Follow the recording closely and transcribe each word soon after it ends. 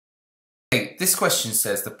This question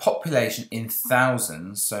says the population in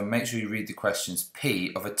thousands, so make sure you read the questions,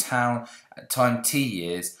 P, of a town at time T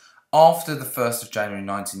years after the 1st of January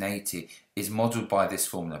 1980 is modelled by this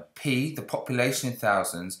formula. P, the population in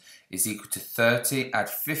thousands, is equal to 30,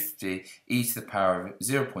 add 50, e to the power of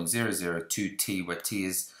 0.002t, where t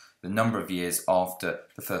is the number of years after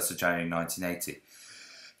the 1st of January 1980.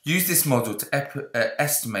 Use this model to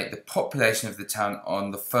estimate the population of the town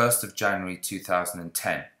on the 1st of January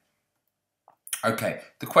 2010. Okay,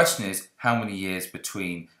 the question is how many years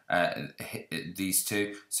between these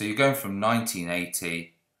two. So you're going from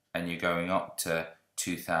 1980 and you're going up to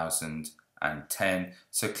 2010.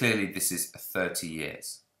 So clearly this is 30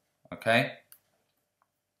 years. Okay?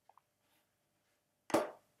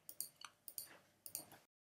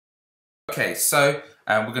 Okay, so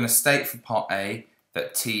we're going to state for part A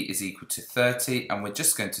that t is equal to 30, and we're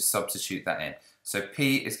just going to substitute that in. So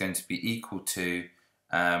p is going to be equal to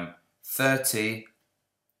 30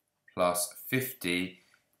 plus 50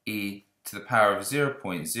 e to the power of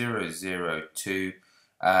 0.002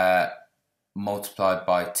 multiplied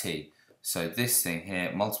by t. So this thing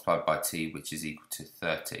here multiplied by t, which is equal to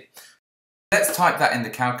 30. Let's type that in the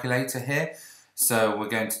calculator here. So we're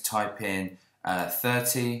going to type in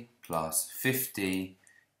 30 plus 50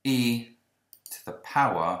 e to the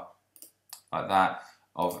power, like that,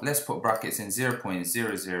 of, let's put brackets in,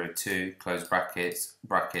 0.002, close brackets,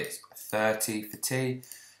 30 for t,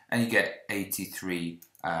 and you get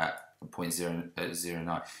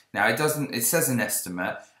 83.009. Now it says an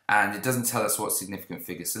estimate, and it doesn't tell us what significant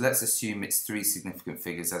figure, so let's assume it's 3 significant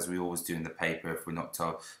figures, as we always do in the paper if we're not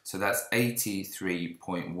told. So that's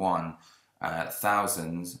 83.1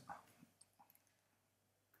 thousands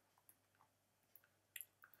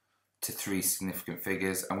to 3 significant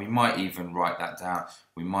figures, and we might even write that down.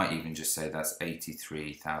 We might even just say that's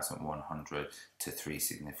 83,100 to 3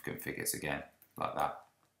 significant figures, again, like that.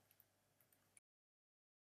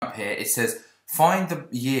 Up here it says, find the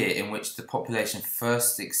year in which the population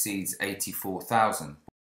first exceeds 84,000.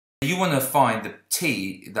 You want to find the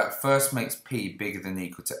t that first makes p bigger than or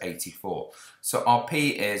equal to 84. So our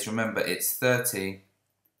p is, remember, it's 30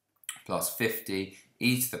 plus 50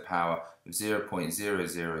 e to the power of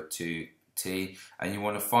 0.002 t, and you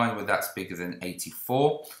want to find where that's bigger than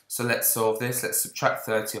 84. So let's solve this. Let's subtract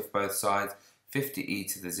 30 off both sides. 50 e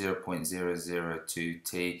to the 0.002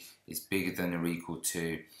 t is bigger than or equal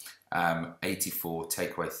to 84,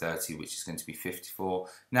 take away 30, which is going to be 54.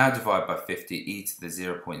 Now divide by 50, e to the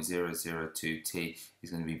 0.002 t is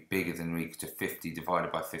going to be bigger than or equal to 50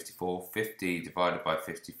 divided by 54. 50 divided by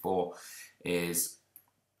 54 is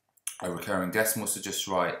a recurring decimal, so just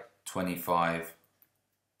write 25,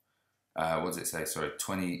 what does it say, sorry,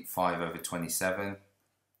 25 over 27,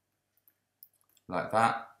 like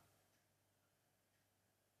that.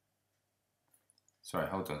 Sorry,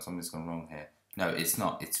 hold on, something's gone wrong here. No, it's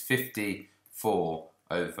not, it's 54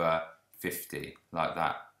 over 50, like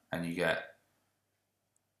that, and you get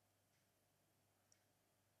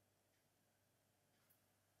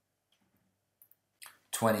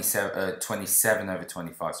 27 over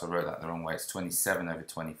 25, so I wrote that the wrong way. It's 27 over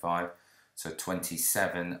 25, so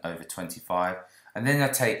 27 over 25. And then I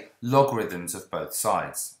take logarithms of both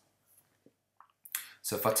sides.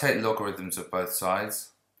 So if I take logarithms of both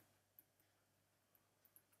sides,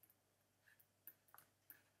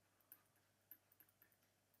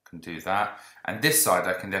 I can do that. And this side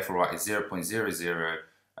I can therefore write as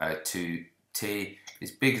 0.002 t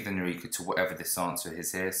is bigger than or equal to whatever this answer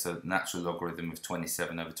is here, so natural logarithm of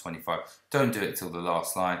 27 over 25. Don't do it till the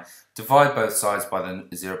last line. Divide both sides by the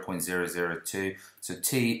 0.002, so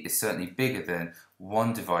t is certainly bigger than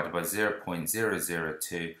 1 divided by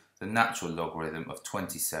 0.002, the natural logarithm of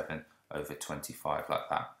 27 over 25, like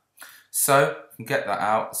that. So I can get that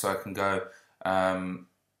out, so I can go,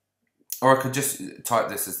 or I could just type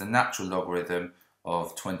this as the natural logarithm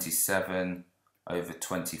of 27 over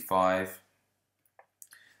 25,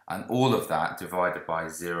 and all of that divided by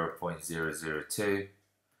 0.002,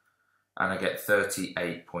 and I get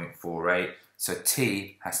 38.48. So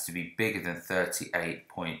t has to be bigger than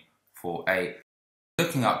 38.48.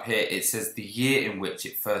 Looking up here, it says the year in which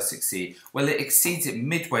it first exceeds. Well, it exceeds it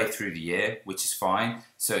midway through the year, which is fine.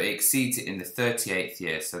 So it exceeds it in the 38th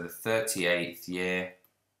year. So the 38th year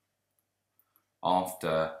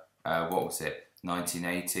after, what was it,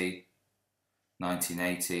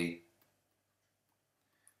 1980.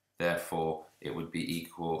 Therefore, it would be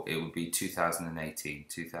equal, it would be 2018.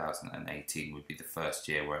 2018 would be the first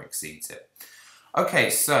year where it exceeds it.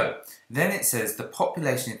 Okay, so then it says the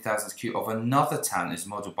population in thousands Q of another town is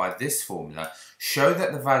modelled by this formula. Show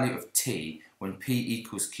that the value of t when p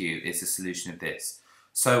equals q is the solution of this.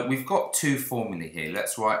 So we've got two formulae here.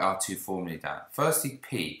 Let's write our two formulae down. Firstly,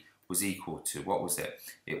 P was equal to, what was it?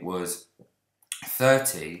 It was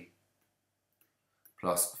 30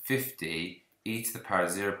 plus 50 e to the power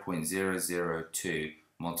of 0.002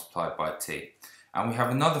 multiplied by t. And we have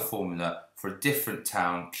another formula for a different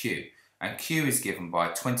town, Q. And Q is given by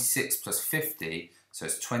 26 plus 50, so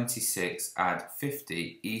it's 26 add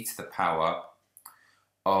 50 e to the power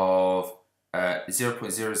of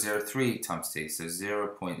 0.003 times t, so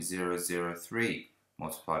 0.003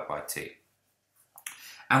 multiplied by t.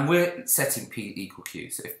 And we're setting P equal Q.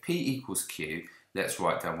 So if P equals Q, let's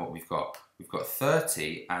write down what we've got. We've got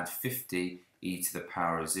 30 add 50 e to the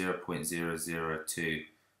power of 0.002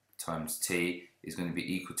 times t is going to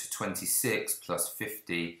be equal to 26 plus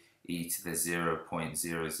 50 e to the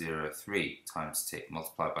 0.003 times t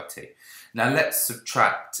multiplied by t. Now let's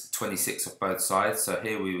subtract 26 off both sides. So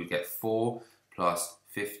here we would get 4 plus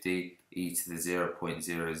 50 e to the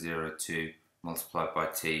 0.002 multiplied by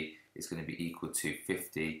t is going to be equal to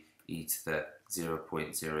 50 e to the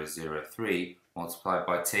 0.003 multiplied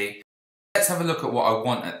by t. Let's have a look at what I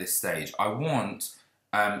want at this stage. I want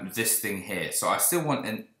this thing here. So I still want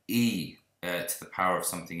an e to the power of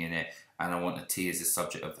something in it, and I want a t as the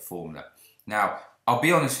subject of the formula. Now, I'll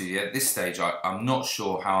be honest with you, at this stage I'm not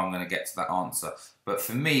sure how I'm going to get to that answer, but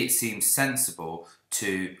for me it seems sensible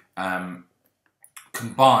to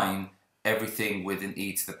combine everything with an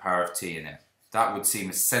e to the power of t in it. That would seem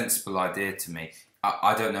a sensible idea to me.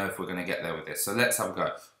 I don't know if we're going to get there with this, so let's have a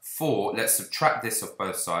go. 4, let's subtract this off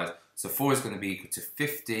both sides, so 4 is going to be equal to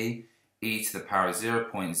 50 e to the power of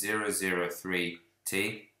 0.003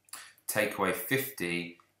 t, take away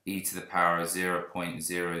 50 e to the power of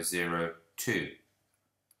 0.002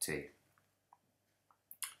 t.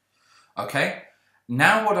 Okay,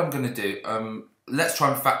 now what I'm going to do, let's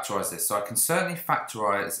try and factorise this. So I can certainly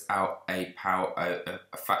factorise out a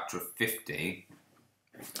factor of 50.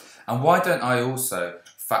 And why don't I also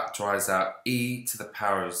factorise out e to the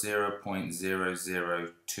power of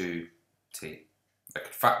 0.002 t? I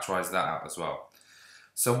could factorise that out as well.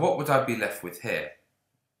 So what would I be left with here?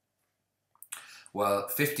 Well,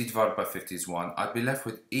 50 divided by 50 is 1. I'd be left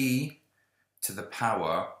with e to the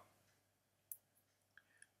power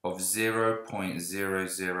of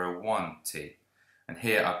 0.001 t. And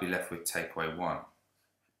here I'd be left with take away 1.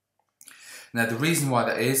 Now the reason why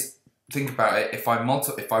that is, think about it, if I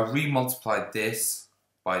re-multiply this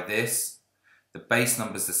by this, the base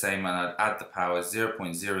number is the same, and I'd add the power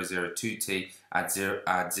 0.002t, add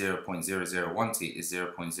 0.001t is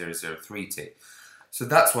 0.003t. So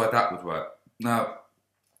that's why that would work. Now,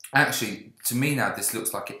 actually, to me now, this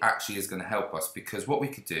looks like it actually is going to help us, because what we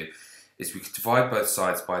could do is we could divide both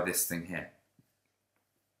sides by this thing here.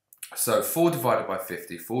 So 4 divided by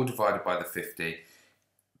 50, 4 divided by the 50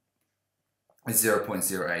 is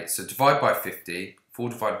 0.08. So divide by 50, 4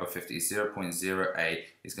 divided by 50 is 0.08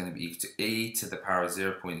 is going to be equal to e to the power of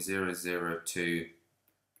 0.002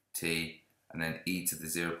 t, and then e to the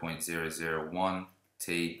 0.001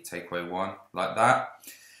 t, take away 1, like that.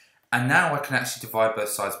 And now I can actually divide both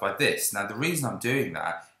sides by this. Now the reason I'm doing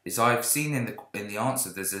that is I've seen in the answer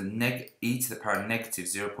there's a e to the power of negative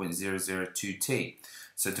 0.002t.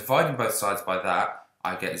 So dividing both sides by that,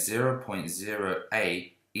 I get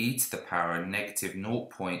 0.08 e to the power of negative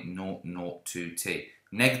 0.002t.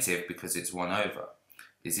 Negative because it's 1 over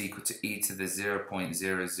is equal to e to the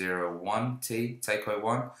 0.001t, take away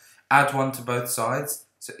 1. Add 1 to both sides,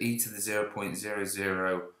 so e to the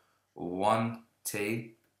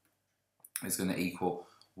 0.001t is going to equal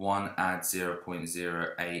 1 add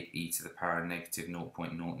 0.08 e to the power of negative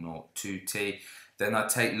 0.002t. Then I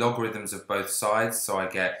take logarithms of both sides, so I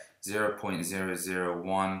get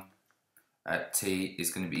 0.001 t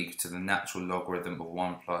is going to be equal to the natural logarithm of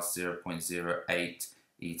 1 plus 0.08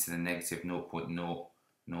 e to the negative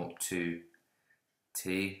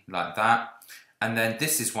 0.002t, like that. And then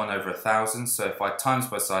this is 1 over 1,000, so if I times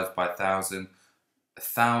both sides by 1,000,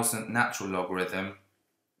 1,000 natural logarithm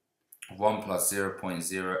 1 plus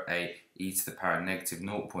 0.08 e to the power of negative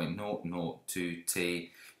 0.002t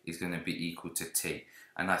is going to be equal to t.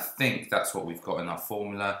 And I think that's what we've got in our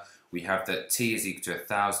formula. We have that t is equal to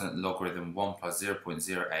 1,000 logarithm 1 plus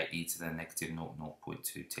 0.08 e to the negative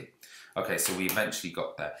 0.02t. Okay, so we eventually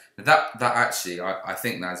got there. Now that actually, I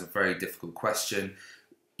think that's a very difficult question.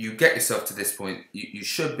 You get yourself to this point, you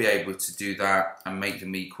should be able to do that and make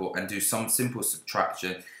them equal and do some simple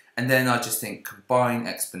subtraction. And then I just think combine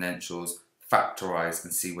exponentials, factorise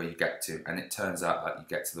and see where you get to. And it turns out that you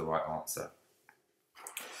get to the right answer.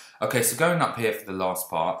 Okay, so going up here for the last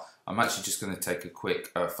part, I'm actually just going to take a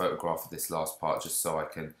quick photograph of this last part just so I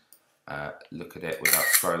can look at it without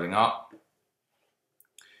scrolling up.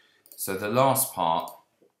 So the last part,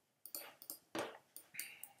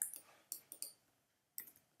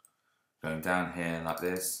 going down here like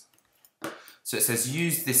this. So it says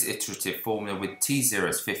use this iterative formula with T0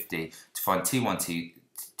 as 50 to find T1,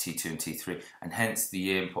 T2 and T3, and hence the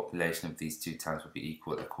year and population of these two towns will be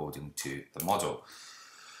equal according to the model.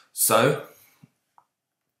 So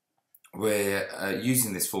we're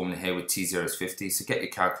using this formula here with T0 as 50, so get your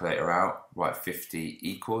calculator out, write 50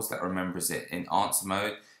 equals, that remembers it in answer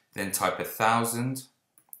mode, then type 1,000,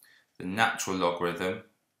 the natural logarithm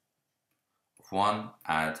of 1,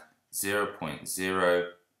 add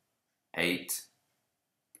 0.08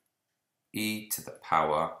 e to the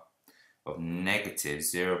power of negative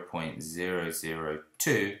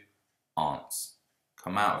 0.002 ants.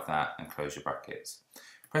 Come out of that and close your brackets.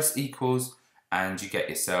 Press equals and you get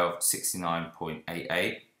yourself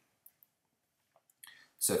 69.88.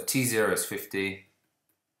 So if T0 is 50,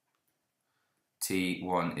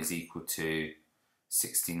 T1 is equal to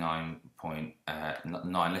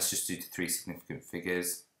 69.9. Let's just do the three significant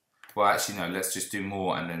figures. Well, actually, no, let's just do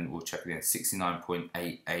more and then we'll check again.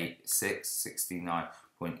 69.886,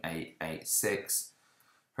 69.886.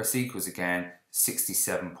 Press equals again,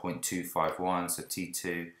 67.251. So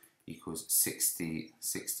T2 equals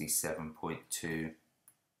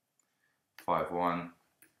 67.251.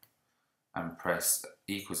 And press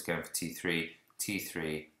equals again for T3.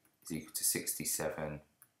 T3 is equal to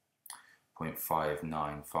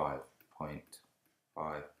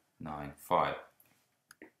 67.595.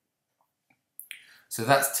 So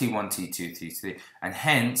that's T1, T2, T3, and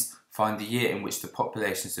hence find the year in which the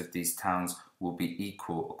populations of these towns will be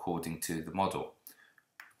equal according to the model.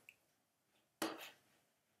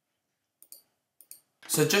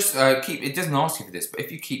 So just it doesn't ask you for this, but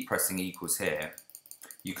if you keep pressing equals here,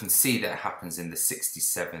 you can see that it happens in the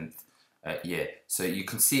 67th year. So you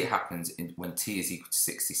can see it happens when T is equal to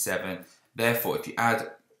 67. Therefore, if you add,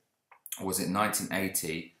 was it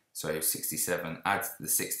 1980? So 67, add the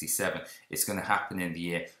 67, it's going to happen in the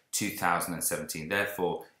year 2017.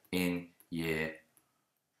 Therefore, in year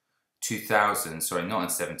 2000, sorry, not in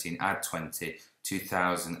 17, add 20,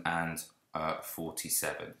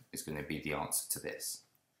 2047 is going to be the answer to this.